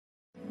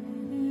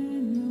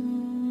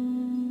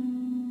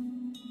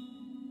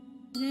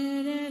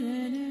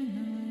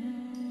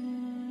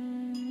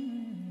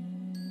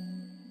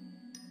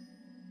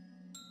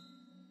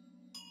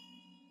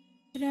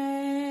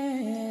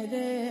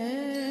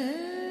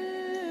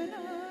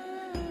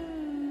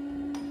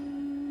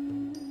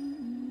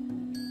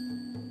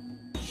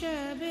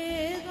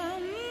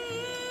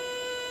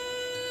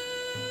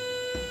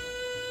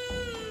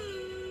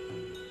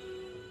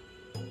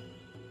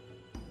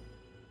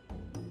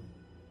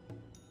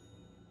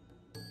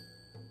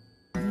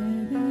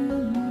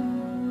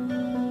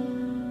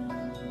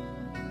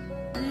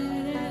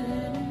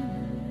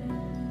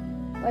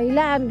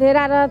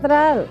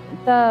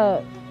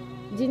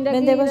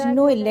When there was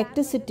no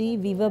electricity,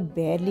 we were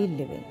barely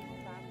living.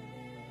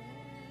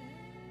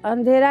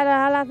 Even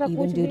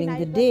during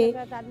the day,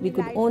 we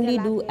could only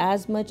do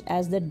as much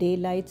as the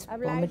daylights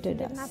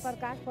permitted us.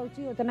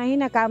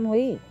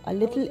 A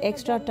little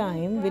extra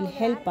time will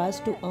help us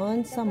to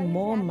earn some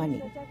more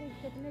money,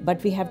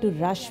 but we have to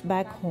rush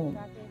back home.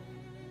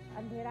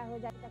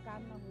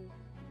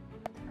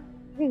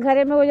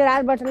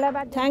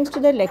 Thanks to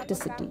the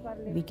electricity,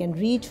 we can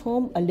reach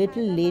home a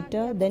little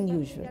later than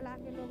usual.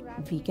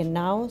 We can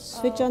now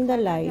switch on the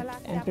light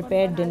and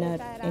prepare dinner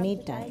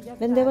anytime.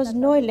 When there was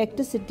no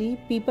electricity,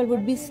 people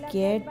would be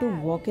scared to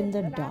walk in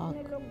the dark.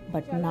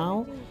 But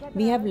now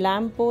we have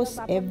lampposts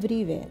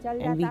everywhere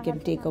and we can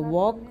take a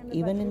walk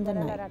even in the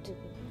night.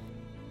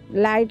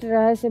 We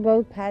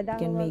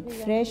can make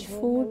fresh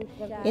food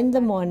in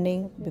the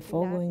morning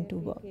before going to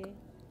work.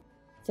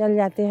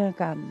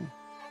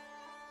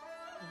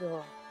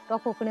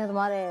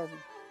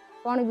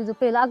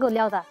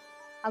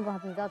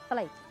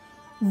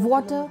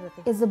 Water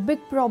is a big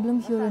problem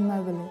here in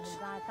my village.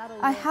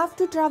 I have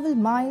to travel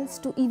miles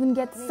to even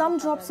get some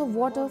drops of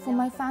water for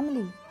my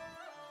family.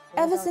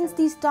 Ever since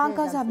these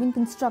tankas have been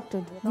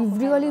constructed, we've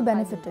really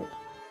benefited.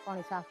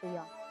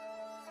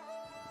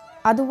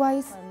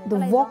 Otherwise, the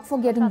walk for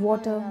getting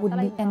water would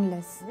be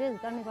endless.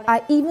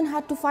 I even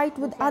had to fight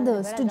with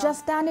others to just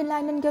stand in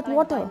line and get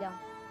water.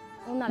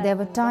 There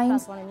were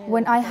times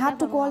when I had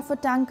to call for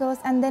tankers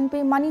and then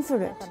pay money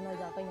for it.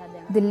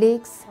 The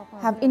lakes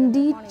have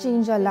indeed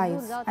changed our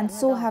lives, and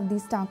so have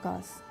these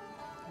tankas.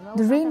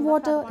 The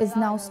rainwater is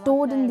now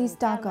stored in these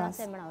tankas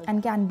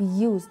and can be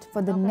used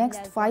for the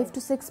next 5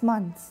 to 6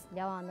 months.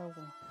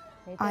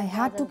 I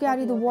had to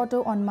carry the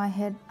water on my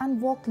head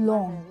and walk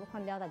long,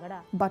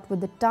 but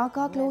with the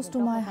tanka close to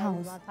my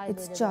house,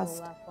 it's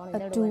just a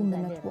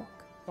 2-minute walk.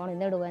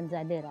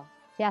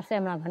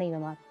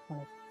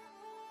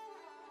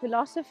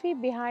 Philosophy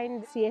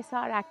behind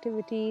CSR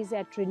activities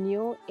at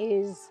ReNew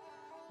is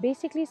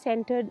basically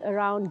centered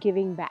around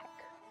giving back.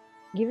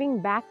 Giving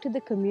back to the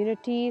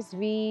communities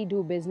we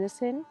do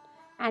business in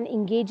and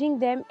engaging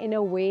them in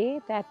a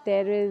way that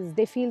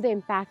they feel the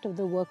impact of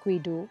the work we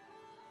do.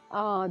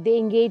 They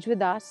engage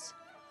with us,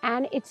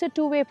 and it's a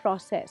two-way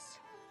process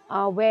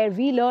where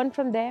we learn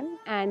from them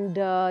and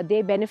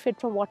they benefit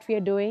from what we are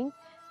doing,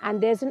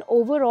 and there's an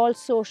overall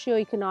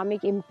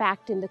socio-economic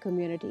impact in the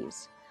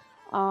communities.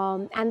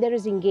 And there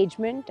is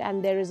engagement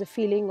and there is a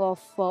feeling of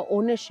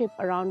ownership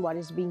around what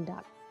is being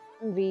done.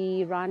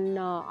 We run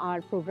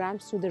our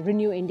programs through the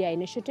ReNew India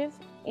initiative.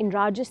 In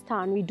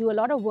Rajasthan, we do a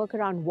lot of work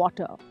around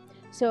water.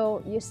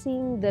 So you're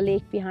seeing the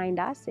lake behind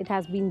us. It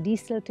has been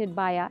desilted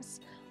by us.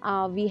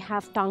 We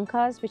have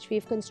tankas which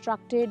we've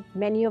constructed,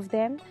 many of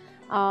them.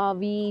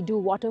 We do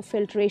water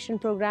filtration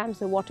programs,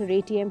 the water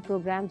ATM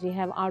programs. We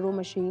have RO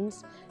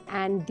machines,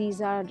 and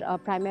these are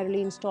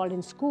primarily installed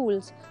in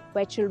schools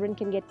where children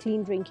can get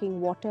clean drinking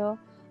water.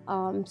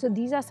 So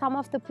these are some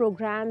of the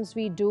programs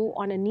we do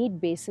on a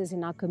need basis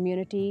in our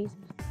communities.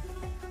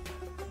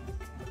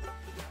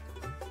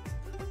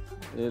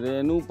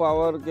 ReNew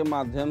Power के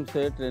माध्यम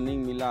से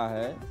training मिला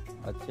है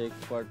अच्छे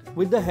expert.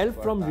 With the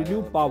help from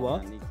ReNew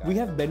Power, we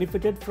have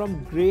benefited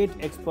from great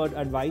expert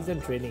advice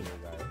and training.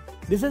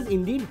 This has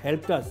indeed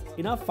helped us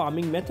in our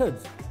farming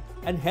methods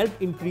and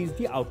helped increase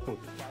the output.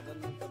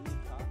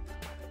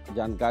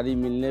 जानकारी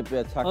मिलने पे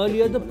अच्छा.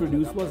 Earlier the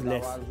produce was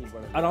less,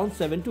 around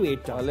 7 to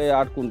 8 tons. पहले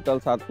 8 quintal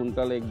 7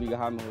 quintal एक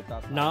बीघा में होता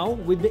था. Now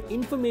with the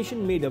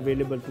information made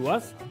available to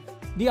us,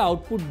 the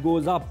output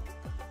goes up.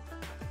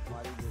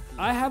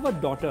 I have a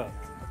daughter.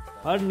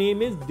 Her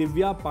name is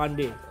Divya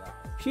Pandey.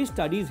 She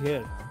studies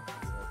here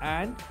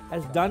and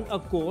has done a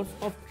course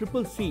of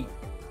CCC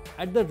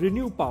at the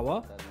ReNew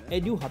Power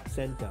Edu Hub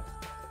Center.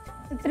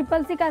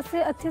 CCC का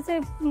अच्छे से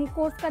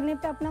course करने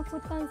पे अपना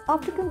खुद का.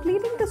 After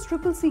completing this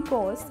CCC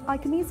course, I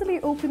can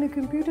easily open a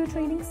computer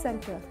training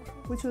center,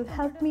 which will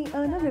help me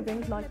earn a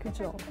living like a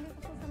job.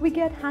 We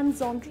get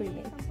hands-on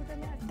training.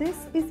 This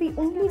is the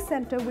only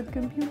center with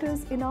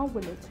computers in our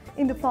village.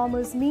 In the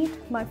farmers' meet,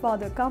 my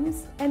father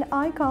comes and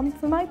I come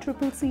for my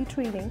CCC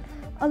training.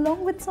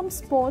 Along with some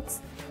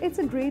sports, it's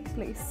a great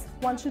place.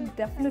 One should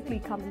definitely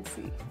come and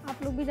see.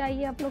 आप लोग भी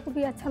जाइए, आप लोग को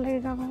भी अच्छा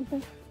लगेगा वहाँ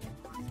पे.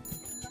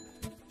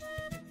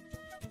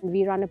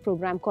 We run a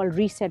program called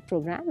Reset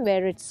program,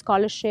 where it's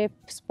scholarship,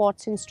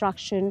 sports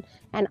instruction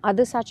and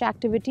other such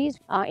activities,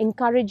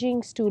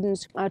 encouraging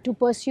students to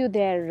pursue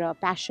their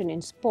passion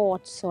in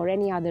sports or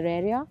any other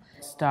area.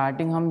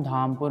 Starting हम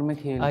धामपुर में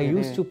खेलते थे. I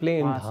used to play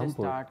in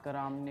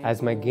Dhampur.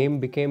 As my game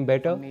became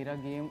better,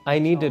 I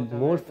needed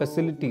more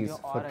facilities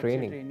for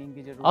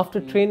training.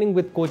 After training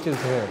with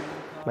coaches here,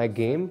 my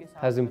game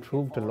has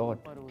improved a lot.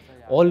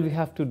 All we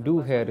have to do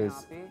here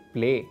is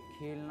play,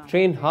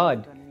 train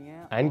hard,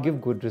 and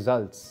give good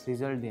results.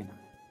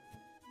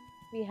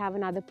 We have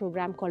another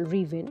program called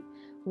ReWin,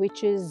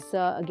 which is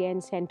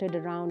again centered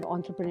around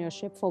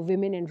entrepreneurship for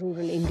women in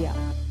rural India.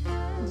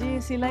 जी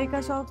सिलाई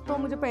का शौक तो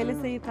मुझे पहले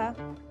से ही था.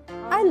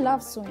 I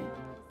love sewing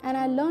and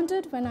I learned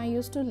it when I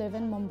used to live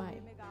in Mumbai.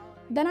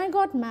 Then I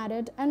got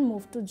married and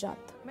moved to Jat.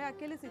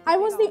 I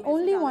was the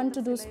only one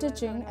to do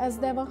stitching as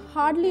there were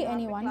hardly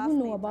anyone who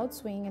knew about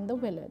sewing in the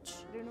village.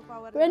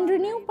 When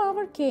ReNew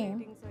Power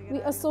came, we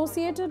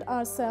associated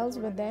ourselves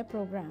with their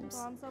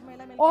programs.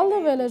 All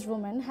the village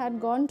women had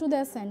gone to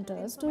their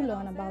centers to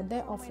learn about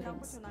their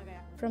offerings.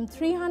 From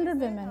 300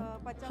 women,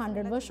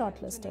 100 were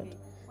shortlisted,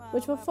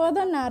 which were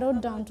further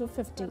narrowed down to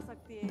 50,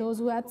 those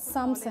who had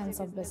some sense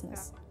of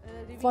business.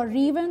 For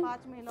ReNew,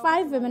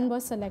 5 women were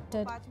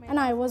selected and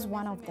I was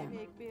one of them.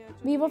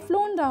 We were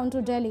flown down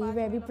to Delhi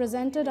where we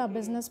presented our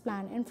business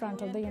plan in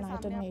front of the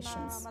United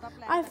Nations.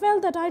 I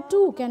felt that I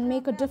too can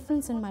make a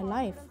difference in my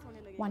life.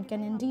 One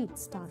can indeed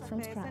start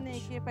from scratch.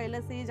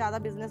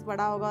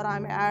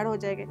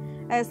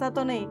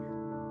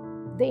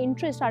 The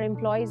interest our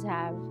employees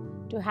have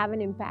to have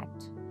an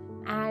impact,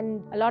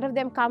 and a lot of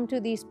them come to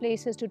these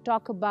places to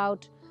talk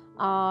about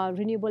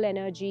renewable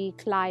energy,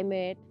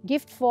 climate.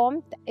 Gift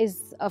Form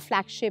is a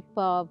flagship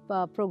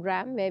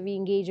program where we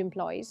engage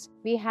employees.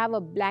 We have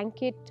a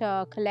blanket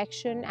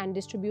collection and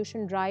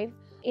distribution drive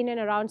in and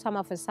around some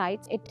of our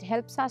sites. It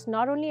helps us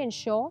not only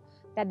ensure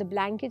that the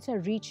blankets are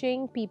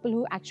reaching people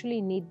who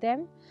actually need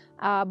them,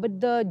 but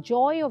the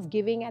joy of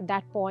giving at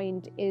that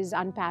point is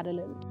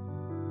unparalleled.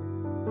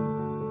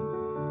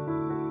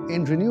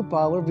 In ReNew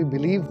Power, we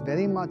believe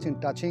very much in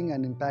touching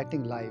and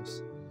impacting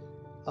lives.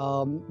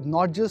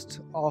 Not just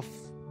of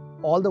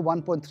all the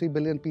 1.3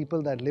 billion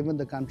people that live in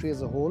the country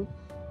as a whole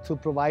through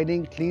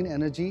providing clean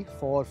energy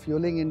for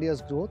fueling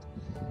India's growth,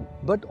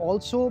 but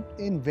also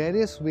in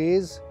various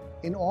ways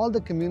in all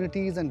the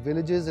communities and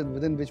villages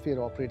within which we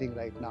are operating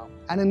right now.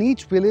 And in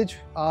each village,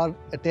 our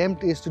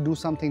attempt is to do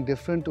something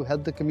different to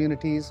help the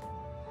communities.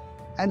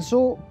 And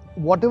so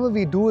whatever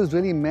we do is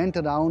really meant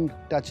around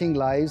touching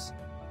lives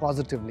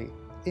positively,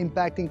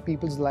 impacting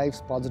people's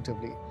lives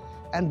positively.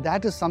 And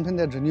that is something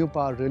that ReNew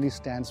Power really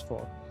stands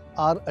for.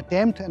 Our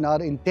attempt and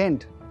our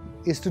intent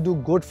is to do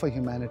good for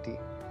humanity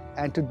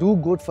and to do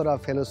good for our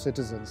fellow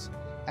citizens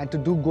and to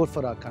do good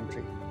for our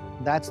country.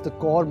 That's the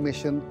core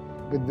mission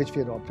with which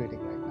we are operating.